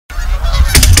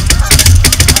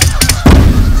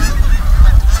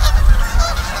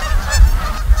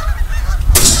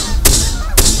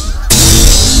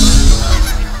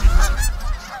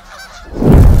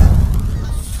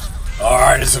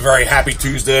very happy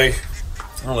Tuesday.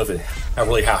 I don't know not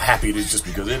really how happy it is just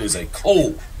because it is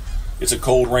it's a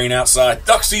cold rain outside.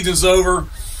 Duck season's over.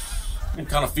 I'm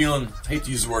kind of feeling, I hate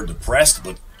to use the word depressed,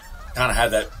 but kind of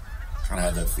have that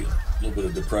feeling. A little bit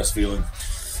of depressed feeling.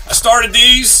 I started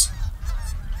these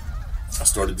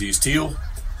Teal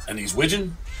and these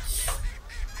Wigeon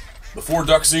before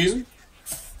duck season.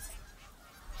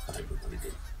 I think they're pretty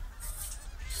good.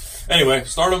 Anyway,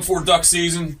 start them before duck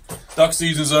season. Duck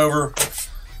season's over.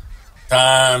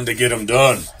 Time to get them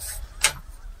done.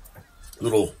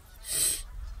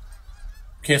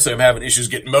 Can't say I'm having issues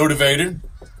getting motivated.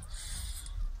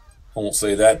 I won't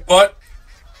say that, but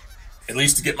at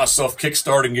least to get myself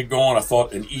kick-started and get going, I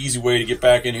thought an easy way to get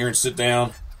back in here and sit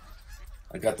down.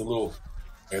 I got the little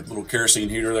kerosene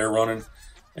heater there running,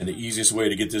 and the easiest way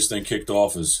to get this thing kicked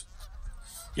off is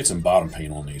get some bottom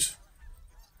paint on these.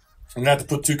 I'm gonna have to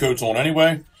put 2 coats on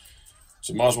anyway,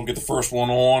 so might as well get the first one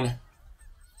on.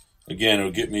 Again,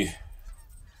 it'll get me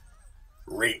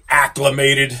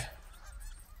reacclimated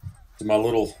to my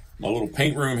little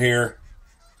paint room here.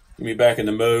 Get me back in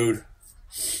the mode.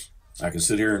 I can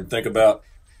sit here and think about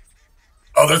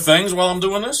other things while I'm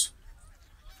doing this.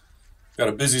 Got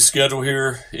a busy schedule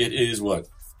here. It is what,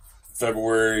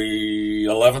 February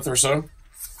 11th or so?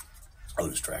 I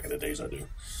lose track of the days I do.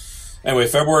 Anyway,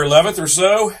 February 11th or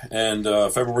so, and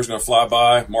February's going to fly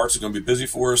by. March is going to be busy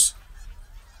for us.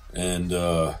 And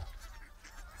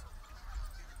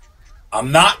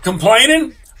I'm not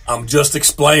complaining. I'm just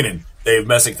explaining. Dave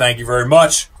Messick, thank you very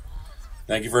much.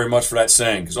 Thank you very much for that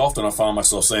saying, because often I find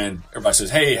myself saying, everybody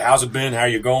says, hey, how's it been? How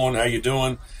you going? How you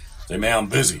doing? I say, man, I'm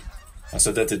busy. I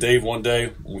said that to Dave one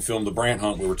day when we filmed the brand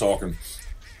hunt. We were talking,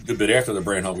 a good bit after the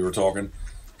brand hunt we were talking,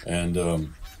 and he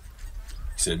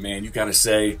said, man, you got to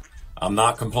say, I'm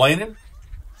not complaining,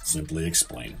 simply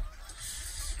explain.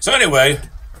 So anyway,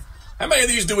 how many of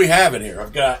these do we have in here?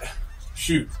 I've got,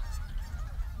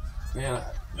 man,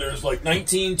 there's like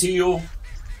 19 Teal,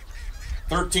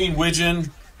 13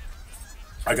 Wigeon.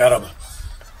 I got a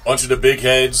bunch of the big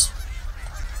heads,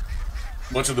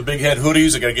 bunch of the big head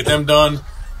hoodies. I got to get them done.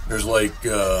 There's like,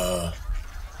 there's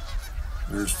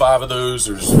 5 of those.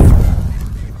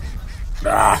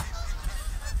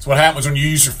 That's what happens when you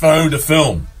use your phone to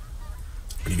film.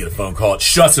 When you get a phone call, it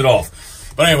shuts it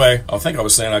off. But anyway, I think I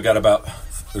was saying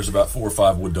there's about 4 or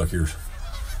 5 wood duck here.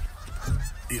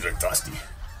 These are dusty.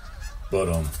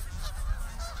 But,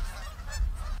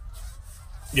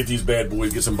 get these bad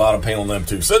boys, get some bottom paint on them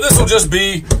too. So this will just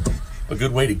be a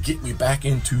good way to get me back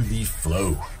into the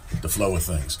flow of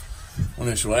things. One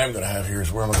issue I am going to have here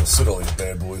is where am I going to sit all these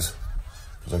bad boys?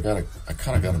 Because I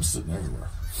kind of got them sitting everywhere.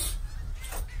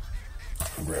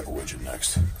 I'll grab a Wigeon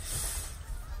next.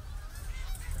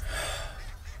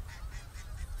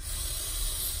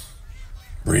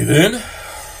 Breathe in,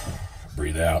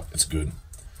 breathe out. It's good.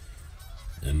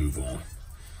 And move on.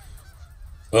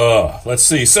 Let's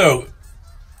see. So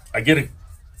I get a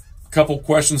couple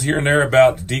questions here and there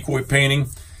about decoy painting.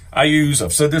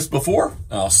 I've said this before,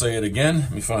 I'll say it again.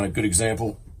 Let me find a good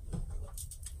example.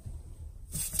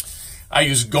 I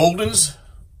use Golden's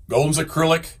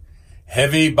acrylic,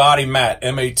 heavy body matte,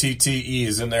 M-A-T-T-E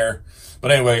is in there.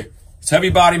 But anyway, it's heavy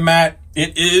body matte.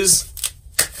 It is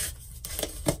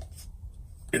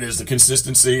the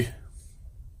consistency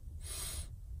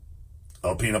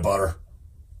of peanut butter,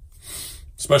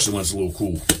 especially when it's a little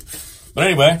cool. But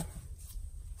anyway,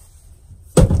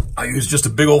 I use just a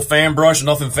big old fan brush,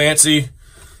 nothing fancy.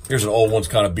 Here's an old one's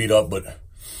kind of beat up, but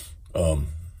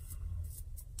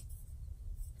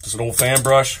just an old fan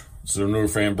brush. This is a newer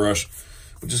fan brush.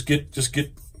 But just get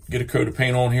a coat of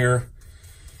paint on here.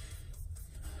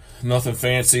 Nothing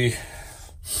fancy,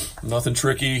 nothing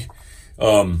tricky.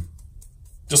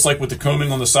 Just like with the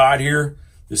combing on the side here,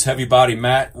 this heavy body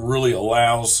matte really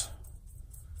allows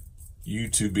you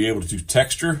to be able to do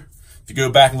texture. If you go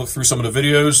back and look through some of the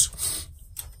videos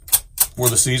for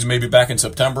the season, maybe back in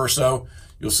September or so,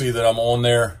 you'll see that I'm on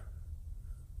there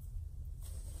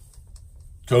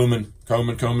combing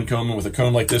with a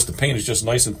comb like this. The paint is just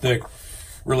nice and thick,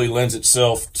 really lends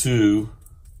itself to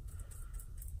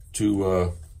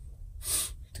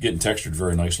getting textured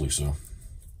very nicely. So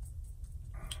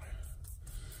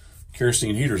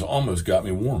kerosene heater's almost got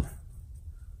me warm.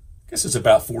 I guess it's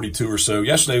about 42 or so.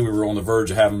 Yesterday we were on the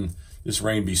verge of having this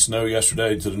rain be snow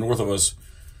yesterday. To the north of us,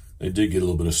 they did get a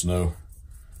little bit of snow.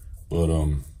 But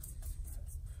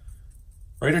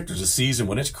right after the season,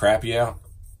 when it's crappy out,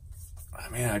 I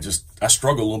mean, I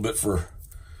struggle a little bit for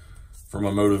my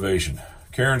motivation.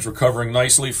 Karen's recovering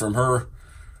nicely from her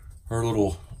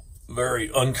little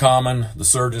very uncommon, the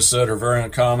surgeon said, her very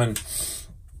uncommon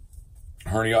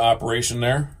hernia operation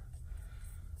there.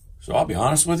 So I'll be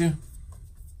honest with you.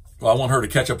 Well, I want her to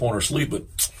catch up on her sleep,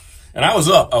 and I was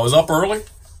up. I was up early,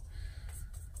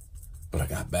 but I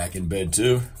got back in bed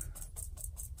too.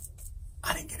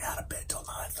 I didn't get out of bed till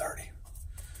 9:30.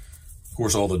 Of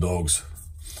course, all the dogs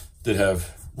did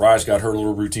have. Rye's got her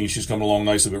little routine. She's coming along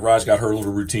nicely, but Rye's got her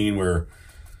little routine where,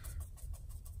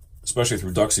 especially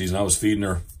through duck season, I was feeding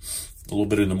her a little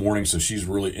bit in the morning, so she's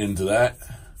really into that.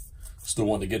 Still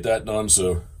wanting to get that done,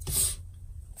 so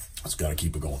just got to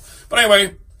keep it going. But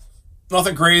anyway,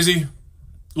 nothing crazy. A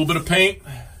little bit of paint.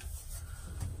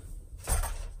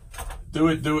 Do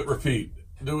it, repeat.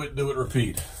 Do it,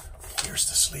 repeat. Here's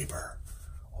the sleeper.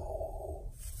 Oh,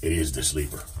 it is the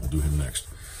sleeper. We'll do him next.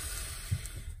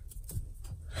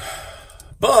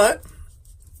 But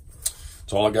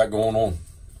that's all I got going on.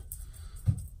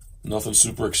 Nothing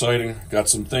super exciting. Got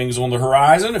some things on the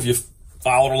horizon. If you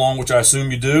followed along, which I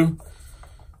assume you do,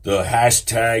 the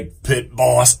hashtag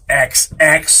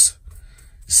PitbossXX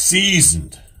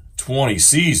seasoned 20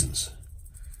 seasons.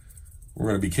 We're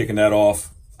going to be kicking that off.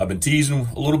 I've been teasing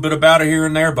a little bit about it here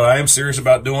and there, but I am serious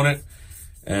about doing it.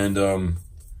 And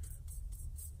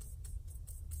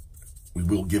we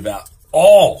will give out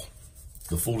all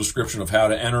the full description of how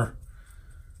to enter.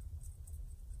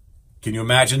 Can you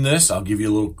imagine this? I'll give you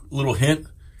a little hint.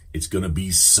 It's going to be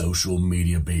social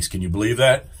media based. Can you believe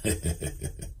that?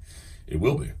 It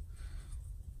will be.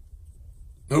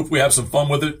 Hope we have some fun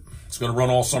with it. It's going to run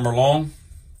all summer long.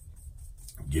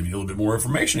 I'll give you a little bit more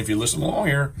information if you listen along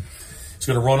here. It's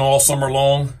going to run all summer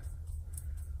long.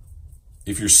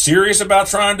 If you're serious about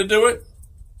trying to do it,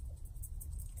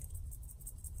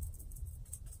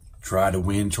 try to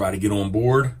win, try to get on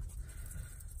board,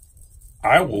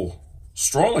 I will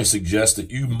strongly suggest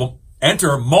that you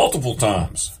enter multiple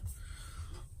times.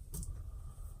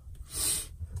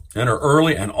 Enter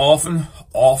early and often,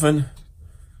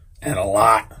 and a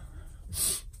lot.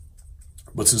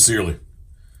 But sincerely,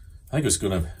 I think it's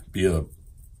going to be a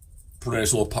pretty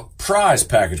nice little prize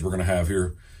package we're going to have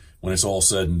here when it's all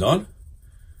said and done.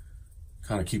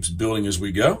 Kind of keeps building as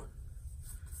we go.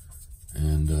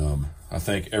 And I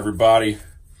thank everybody,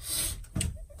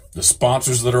 the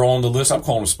sponsors that are on the list. I'm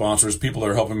calling them sponsors, people that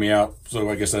are helping me out. So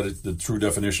I guess that is the true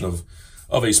definition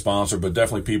of a sponsor, but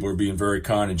definitely people are being very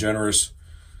kind and generous,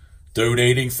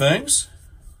 donating things,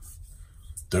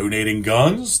 donating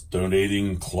guns,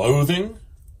 donating clothing,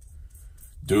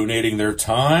 donating their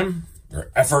time,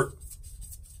 their effort.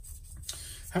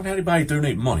 Haven't had anybody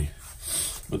donate money,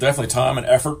 but definitely time and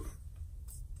effort,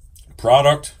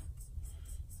 product,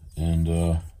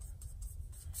 and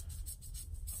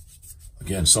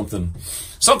again, something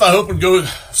I hope would go,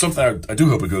 something I do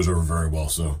hope it goes over very well.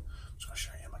 So I'm just gonna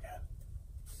show you him again.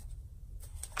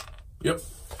 Yep.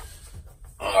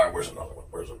 All right, where's another one?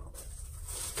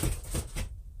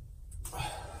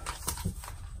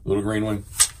 Little green wing.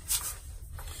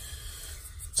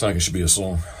 It's like it should be a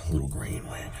song. Little green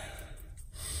wing.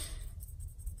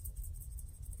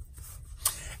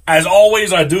 As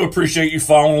always, I do appreciate you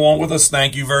following along with us.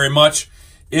 Thank you very much.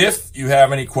 If you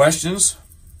have any questions,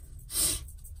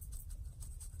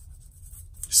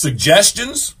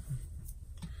 suggestions,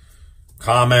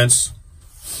 comments,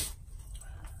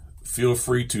 feel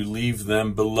free to leave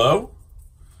them below.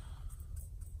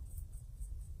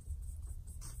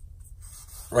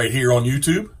 Right here on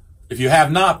YouTube. If you have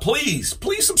not, please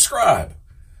subscribe.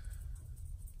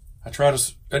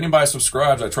 Anybody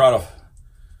subscribes, I try to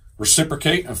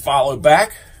reciprocate and follow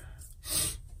back.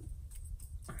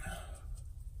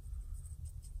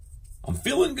 I'm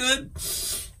feeling good,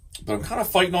 but I'm kind of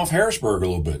fighting off Harrisburg a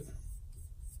little bit.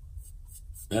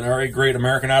 NRA Great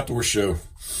American Outdoor Show.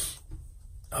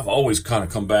 I've always kind of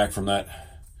come back from that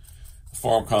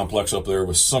farm complex up there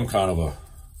with some kind of a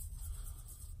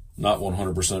not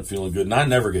 100% feeling good. And I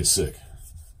never get sick.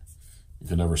 You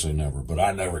can never say never, but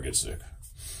I never get sick.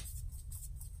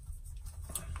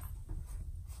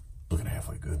 Looking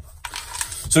halfway good.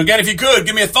 So again, if you could,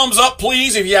 give me a thumbs up,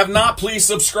 please. If you have not, please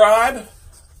subscribe.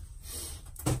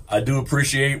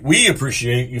 we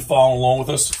appreciate you following along with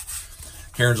us.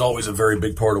 Karen's always a very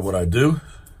big part of what I do.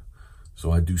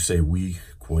 So I do say we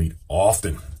quite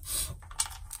often.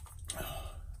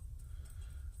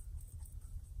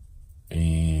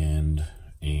 And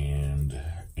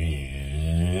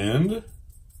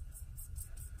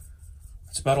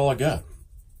that's about all I got.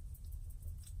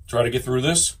 Try to get through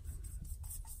this.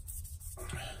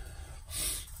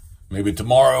 Maybe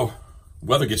tomorrow.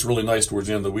 Weather gets really nice towards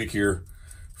the end of the week here.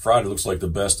 Friday looks like the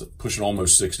best, pushing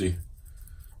almost 60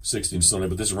 and Sunday,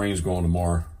 but this rain's going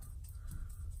tomorrow.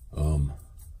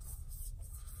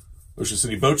 Ocean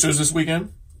City Boat Shows this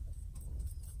weekend.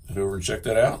 Head over and check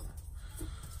that out.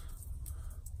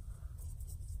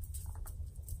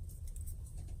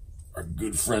 Our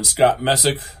good friend Scott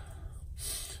Messick,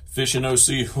 Fishing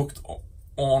OC, Hooked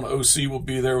on OC, will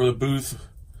be there with a booth.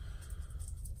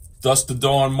 Dusk to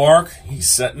Dawn Mark, he's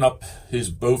setting up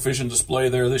his bow fishing display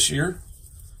there this year.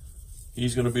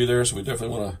 He's going to be there, so we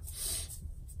definitely want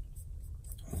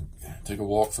to take a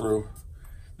walk through.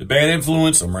 The Bad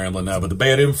Influence, I'm rambling now, but the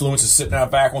Bad Influence is sitting out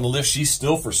back on the lift. She's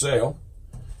still for sale.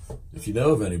 If you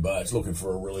know of anybody that's looking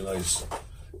for a really nice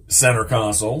center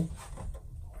console.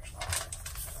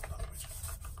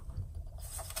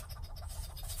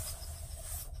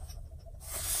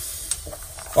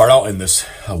 All right, I'll end this.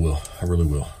 I will. I really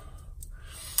will.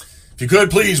 If you could,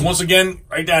 please, once again,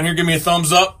 right down here, give me a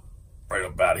thumbs up. Right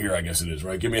about here, I guess it is,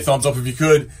 right? Give me a thumbs up if you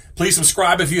could. Please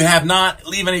subscribe if you have not.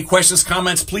 Leave any questions,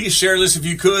 comments. Please share this if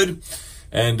you could.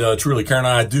 And truly, Karen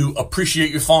and I do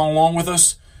appreciate you following along with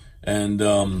us. And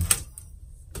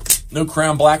no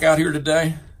Crown Black out here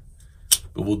today,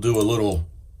 but we'll do a little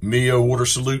Mio water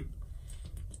salute.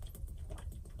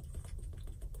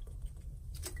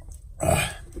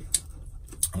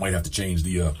 I might have to change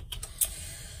the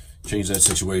change that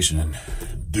situation and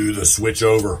do the switch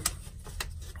over.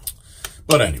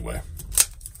 But anyway,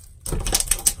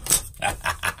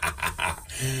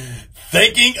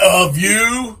 thinking of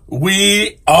you,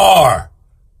 we are.